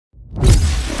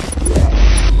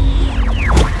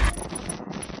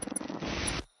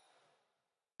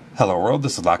Hello world,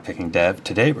 this is LockpickingDev.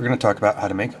 Today we're going to talk about how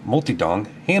to make multi-dong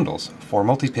handles for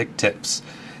multi-pick tips.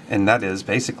 And that is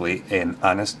basically an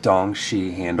honest Dong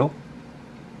Shi handle.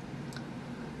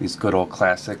 These good old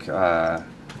classic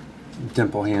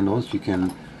dimple handles. You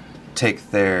can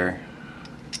take their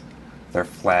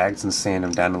flags and sand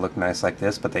them down to look nice like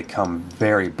this, but they come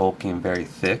very bulky and very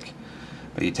thick.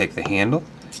 But you take the handle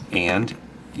and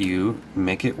you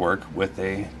make it work with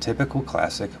a typical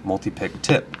classic multi-pick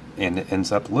tip, and it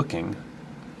ends up looking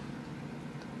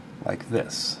like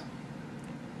this.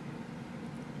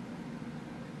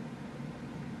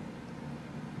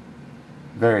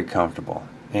 Very comfortable,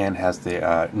 and has the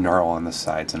knurl on the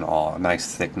sides and all,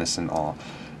 nice thickness and all.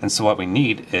 And so what we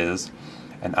need is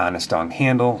an honest dong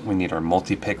handle. We need our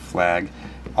multi-pick flag,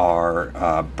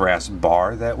 our brass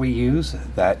bar that we use,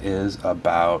 that is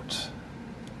about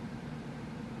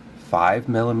 5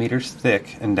 millimeters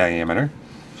thick in diameter,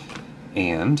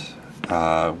 and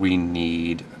we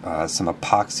need some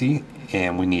epoxy,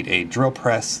 and we need a drill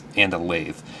press and a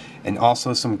lathe, and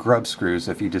also some grub screws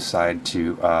if you decide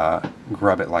to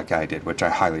grub it like I did, which I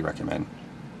highly recommend.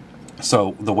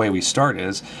 So the way we start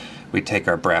is we take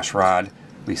our brass rod,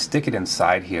 we stick it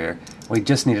inside here. We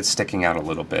just need it sticking out a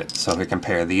little bit. So if we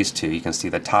compare these two, you can see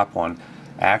the top one,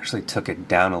 I actually took it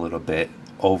down a little bit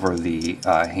over the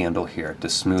handle here to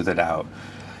smooth it out,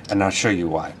 and I'll show you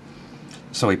why.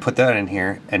 So we put that in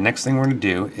here, and next thing we're going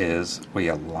to do is we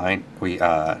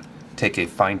take a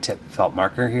fine tip felt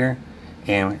marker here,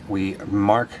 and we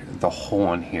mark the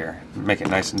hole in here. Make it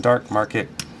nice and dark, mark it.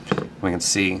 We can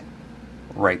see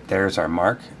right there's our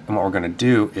mark, and what we're going to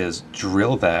do is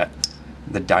drill the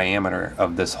diameter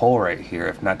of this hole right here,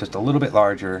 if not just a little bit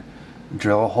larger.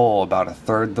 Drill a hole about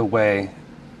 1/3 the way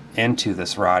into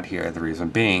this rod here. The reason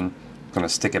being, I'm going to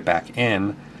stick it back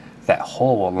in. That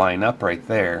hole will line up right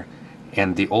there,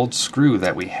 and the old screw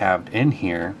that we have in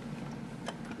here,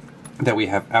 that we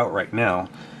have out right now,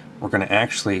 we're going to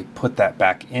actually put that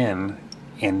back in,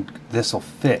 and this will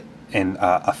fit and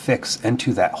affix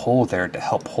into that hole there to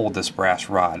help hold this brass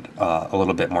rod a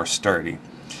little bit more sturdy.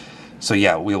 So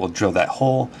yeah, we will drill that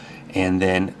hole, and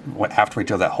then after we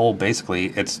drill that hole,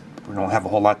 basically we don't have a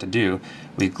whole lot to do.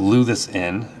 We glue this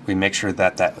in. We make sure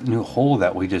that that new hole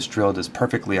that we just drilled is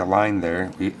perfectly aligned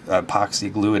there. We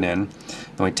epoxy glue it in.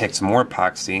 Then we take some more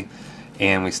epoxy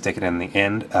and we stick it in the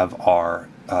end of our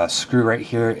screw right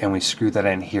here, and we screw that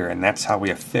in here, and that's how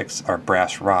we affix our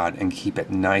brass rod and keep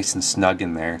it nice and snug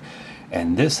in there.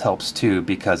 And this helps too,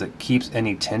 because it keeps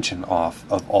any tension off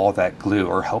of all that glue,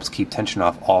 or helps keep tension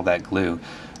off all that glue,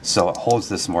 so it holds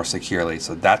this more securely.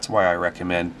 So that's why I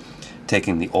recommend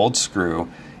taking the old screw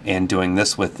and doing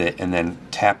this with it, and then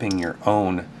tapping your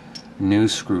own new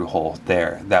screw hole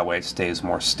there. That way it stays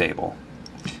more stable.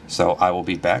 So I will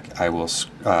be back. I will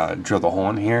drill the hole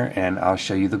in here, and I'll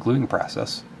show you the gluing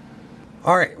process.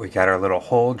 Alright, we got our little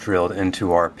hole drilled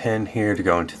into our pin here to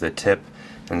go into the tip.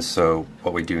 And so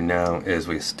what we do now is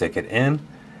we stick it in.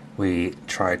 We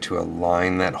try to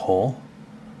align that hole.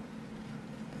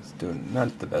 It's doing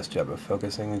not the best job of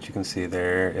focusing. As you can see,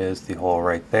 there is the hole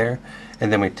right there.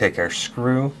 And then we take our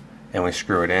screw and we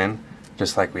screw it in,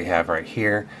 just like we have right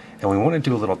here. And we want to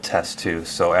do a little test too.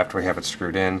 So after we have it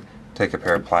screwed in, take a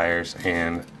pair of pliers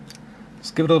and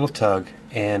just give it a little tug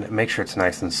and make sure it's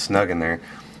nice and snug in there.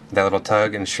 That little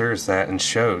tug ensures that and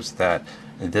shows that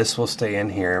this will stay in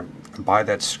here by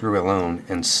that screw alone.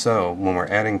 And so when we're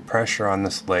adding pressure on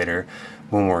this later,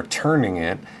 when we're turning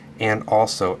it, and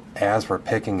also as we're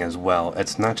picking as well,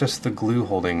 it's not just the glue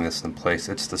holding this in place,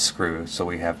 it's the screw. So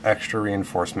we have extra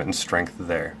reinforcement and strength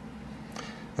there.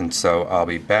 And so I'll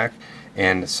be back.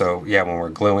 And so yeah, when we're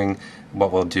gluing,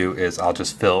 what we'll do is I'll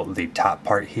just fill the top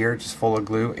part here just full of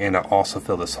glue, and I'll also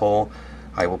fill this hole.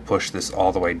 I will push this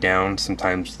all the way down.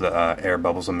 Sometimes the air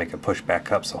bubbles will make it push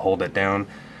back up, so hold it down.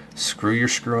 Screw your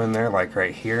screw in there like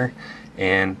right here,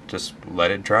 and just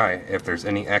let it dry. If there's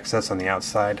any excess on the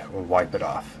outside, we'll wipe it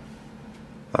off.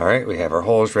 Alright, we have our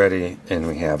holes ready, and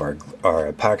we have our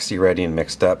epoxy ready and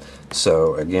mixed up.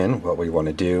 So again, what we want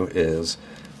to do is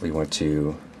we want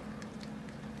to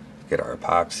get our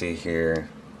epoxy here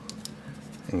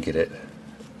and get it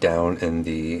down in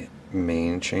the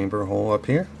main chamber hole up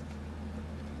here.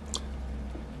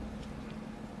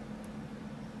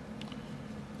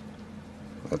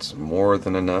 That's more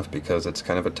than enough because it's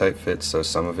kind of a tight fit, so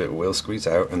some of it will squeeze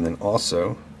out. And then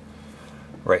also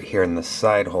right here in the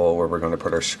side hole where we're going to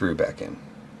put our screw back in.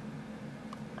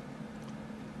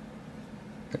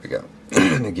 There we go.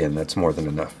 And again, that's more than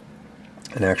enough.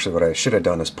 And actually what I should have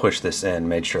done is push this in,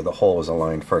 made sure the hole was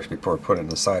aligned first before putting it in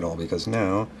the side hole, because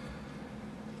now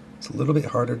it's a little bit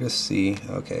harder to see.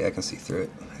 Okay, I can see through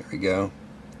it. There we go.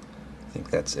 think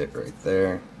that's it right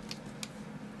there.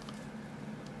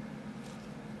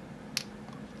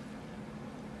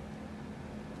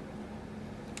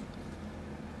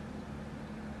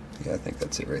 Yeah, I think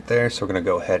that's it right there. So we're going to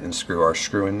go ahead and screw our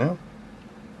screw in now.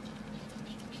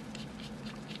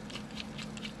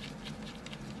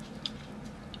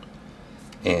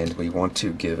 And we want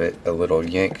to give it a little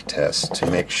yank test to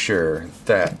make sure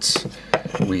that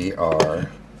we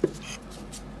are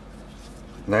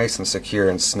nice and secure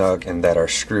and snug and that our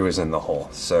screw is in the hole.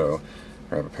 So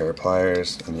grab a pair of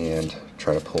pliers in the end,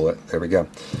 try to pull it. There we go.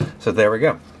 So there we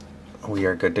go. We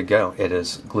are good to go. It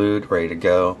is glued, ready to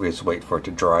go. We just wait for it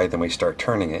to dry, then we start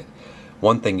turning it.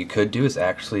 One thing you could do is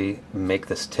actually make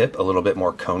this tip a little bit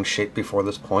more cone shaped before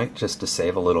this point, just to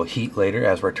save a little heat later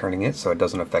as we're turning it so it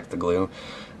doesn't affect the glue.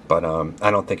 But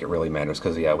I don't think it really matters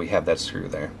because, yeah, we have that screw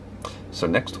there. So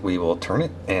next we will turn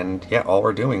it, and yeah, all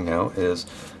we're doing now is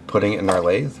putting it in our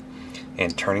lathe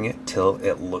and turning it till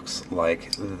it looks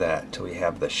like that, till we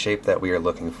have the shape that we are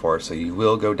looking for. So you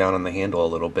will go down on the handle a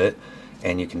little bit,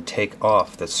 and you can take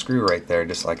off the screw right there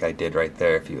just like I did right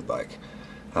there if you would like.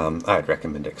 I'd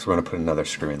recommend it because we're going to put another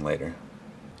screw in later.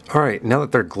 Alright, now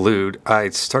that they're glued, I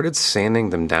started sanding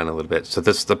them down a little bit. So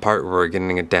this is the part where we're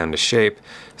getting it down to shape.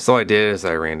 So all I did is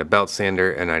I ran a belt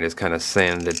sander and I just kind of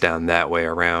sanded it down that way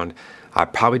around. I'll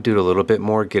probably do it a little bit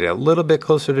more, get it a little bit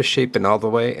closer to shape and all the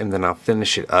way, and then I'll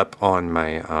finish it up on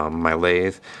my my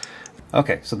lathe.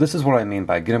 Okay, so this is what I mean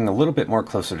by getting a little bit more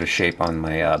closer to shape on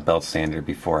my belt sander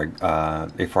before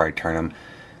I turn them.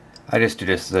 I just do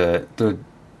this to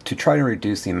try to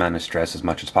reduce the amount of stress as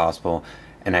much as possible,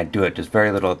 and I do it just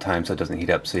very little at a time so it doesn't heat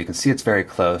up. So you can see it's very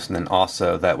close, and then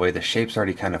also that way the shape's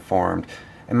already kind of formed,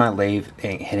 and my lathe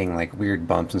ain't hitting like weird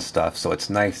bumps and stuff, so it's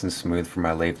nice and smooth for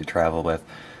my lathe to travel with.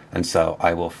 And so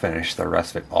I will finish the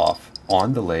rest of it off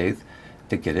on the lathe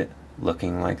to get it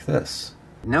looking like this.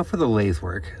 Now for the lathe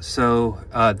work. So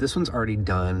this one's already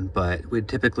done, but we'd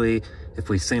typically, if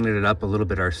we sanded it up a little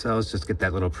bit ourselves, just get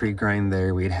that little pre-grind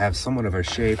there, we'd have somewhat of a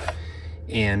shape.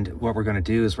 And what we're going to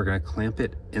do is we're going to clamp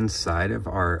it inside of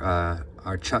our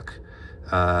chuck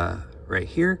right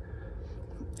here,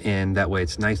 and that way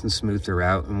it's nice and smooth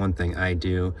throughout. And one thing I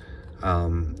do,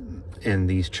 and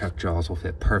these chuck jaws will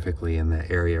fit perfectly in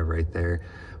that area right there.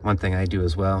 One thing I do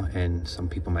as well, and some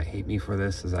people might hate me for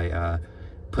this, is I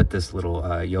put this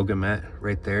little yoga mat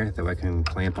right there that I can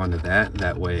clamp onto that.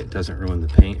 That way it doesn't ruin the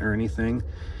paint or anything.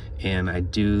 And I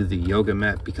do the yoga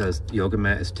mat because the yoga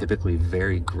mat is typically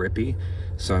very grippy,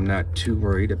 so I'm not too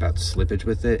worried about slippage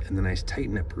with it. And then I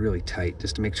tighten it really tight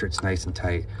just to make sure it's nice and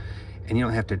tight. And you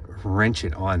don't have to wrench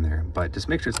it on there, but just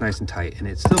make sure it's nice and tight, and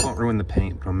it still won't ruin the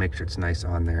paint, but I'll make sure it's nice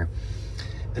on there.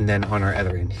 And then on our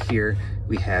other end here,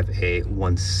 we have a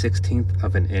 1/16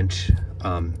 of an inch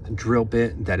drill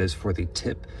bit that is for the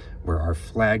tip where our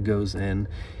flag goes in.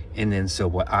 And then so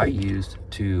what I used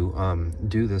to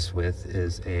do this with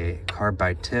is a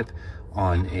carbide tip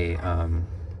on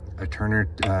a turner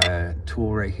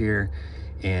tool right here,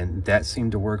 and that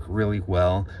seemed to work really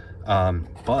well.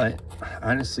 But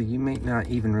honestly, you may not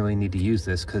even really need to use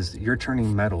this because you're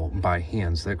turning metal by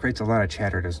hand, so that creates a lot of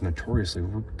chatter that's notoriously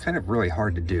kind of really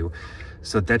hard to do.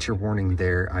 So that's your warning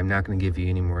there. I'm not going to give you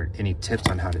any tips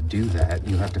on how to do that.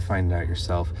 You have to find it out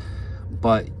yourself.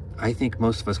 But I think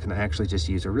most of us can actually just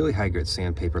use a really high grit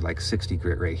sandpaper like 60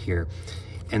 grit right here.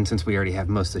 And since we already have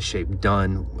most of the shape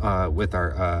done with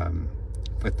our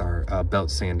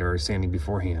belt sander or sanding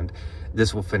beforehand,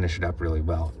 this will finish it up really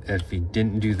well. If you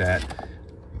didn't do that,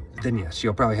 then yes,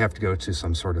 you'll probably have to go to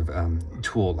some sort of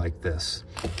tool like this.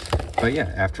 But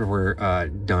yeah, after we're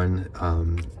done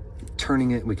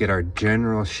turning it, we get our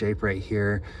general shape right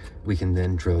here. We can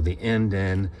then drill the end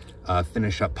in,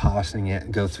 finish up polishing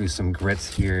it, go through some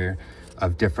grits here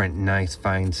of different nice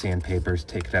fine sandpapers,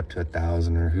 take it up to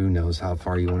 1,000 or who knows how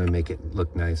far you want to make it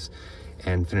look nice,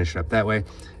 and finish it up that way.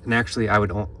 And actually I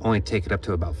would only take it up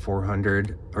to about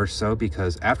 400 or so,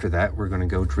 because after that we're going to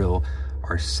go drill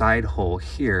our side hole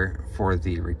here for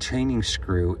the retaining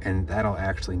screw, and that'll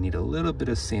actually need a little bit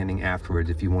of sanding afterwards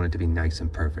if you want it to be nice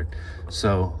and perfect.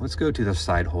 So let's go to the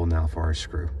side hole now for our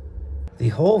screw. The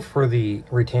hole for the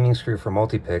retaining screw for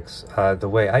Multipicks, the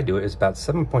way I do it is about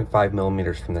 7.5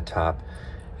 millimeters from the top.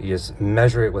 You just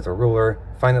measure it with a ruler,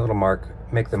 find that little mark,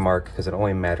 make the mark because it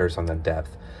only matters on the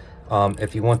depth.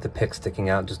 If you want the pick sticking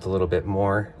out just a little bit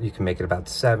more, you can make it about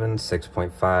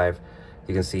 6.5.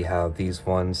 You can see how these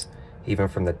ones, even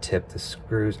from the tip, the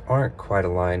screws aren't quite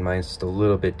aligned. Mine's just a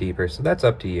little bit deeper, so that's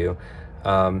up to you.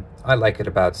 I like it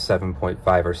about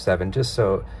 7.5 or 7, just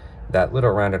so that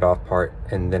little rounded off part,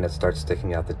 and then it starts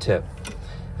sticking out the tip.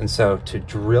 And so to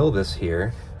drill this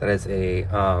here, that is a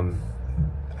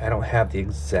I don't have the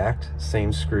exact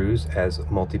same screws as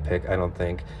Multipick, I don't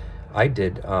think. I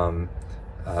did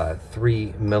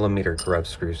 3mm Grub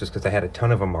screws just because I had a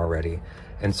ton of them already.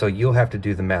 And so you'll have to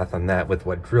do the math on that with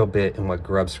what drill bit and what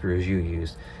Grub screws you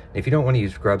use. If you don't want to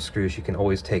use Grub screws, you can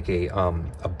always take a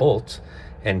bolt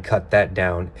and cut that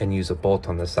down and use a bolt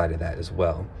on the side of that as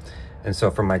well. And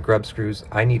so for my Grub screws,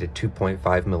 I need a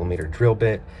 2.5mm drill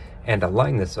bit, and to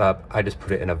line this up, I just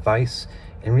put it in a vise,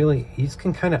 and really, you just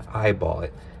can kind of eyeball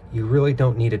it. You really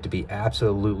don't need it to be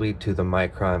absolutely to the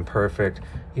micron perfect.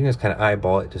 You can just kind of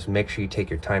eyeball it. Just make sure you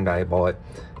take your time to eyeball it.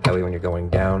 That way when you're going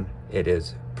down, it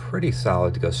is pretty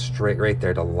solid to go straight right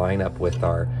there to line up with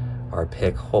our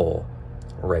pick hole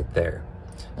right there.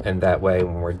 And that way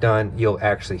when we're done, you'll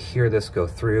actually hear this go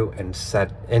through and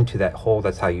set into that hole.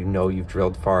 That's how you know you've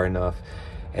drilled far enough.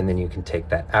 And then you can take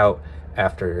that out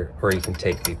after, or you can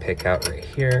take the pick out right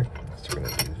here. So we're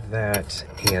gonna do that.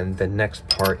 And the next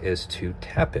part is to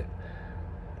tap it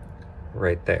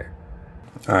right there.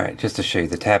 All right, just to show you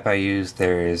the tap I use,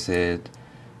 there it is,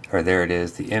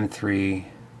 the M3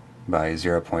 by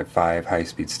 0.5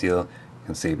 high-speed steel. You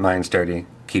can see mine's dirty,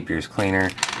 keep yours cleaner.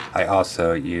 I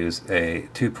also use a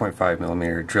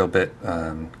 2.5mm drill bit,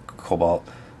 cobalt,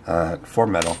 for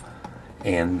metal.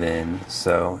 And then,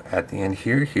 so at the end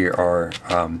here are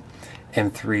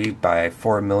M3 by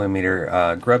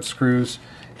 4mm Grub screws,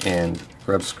 and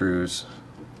Grub screws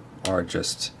are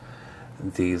just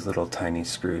these little tiny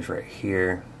screws right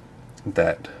here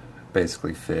that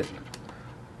basically fit.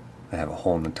 I have a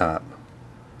hole in the top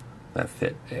that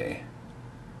fit a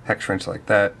hex wrench like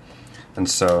that. And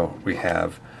so we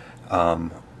have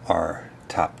our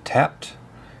top tapped.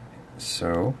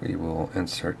 So we will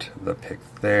insert the pick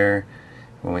there.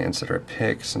 When we insert our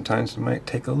pick, sometimes it might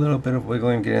take a little bit of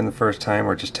wiggling to get in the first time,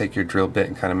 or just take your drill bit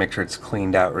and kind of make sure it's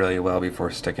cleaned out really well before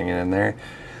sticking it in there.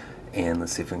 And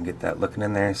let's see if we can get that looking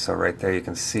in there. So right there you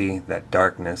can see that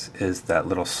darkness is that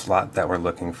little slot that we're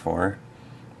looking for.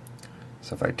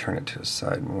 So if I turn it to the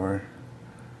side more,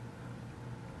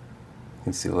 you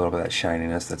can see a little bit of that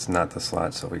shininess. That's not the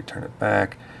slot, so we turn it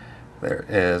back. There it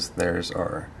is. There's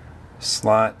our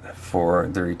slot for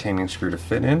the retaining screw to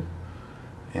fit in.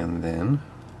 And then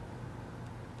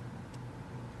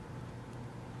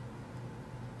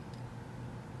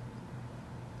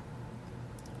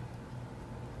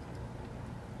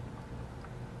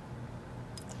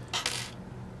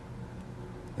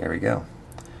there we go.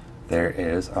 There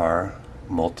is our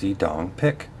multi-dong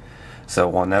pick. So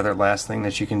one other last thing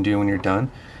that you can do when you're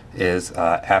done is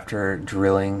after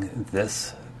drilling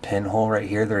this pinhole right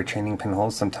here, the retaining pinhole,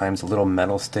 sometimes a little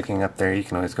metal sticking up there, you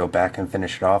can always go back and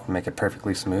finish it off and make it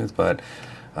perfectly smooth. But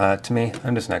to me,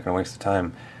 I'm just not going to waste the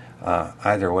time.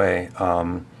 Either way,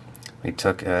 we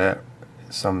took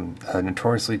some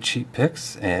notoriously cheap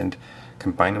picks and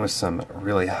combined it with some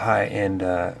really high-end,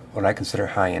 what I consider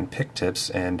high-end pick tips,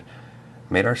 and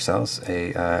made ourselves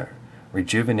a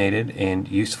rejuvenated and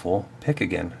useful pick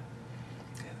again.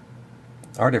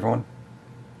 Alright everyone,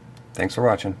 thanks for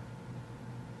watching.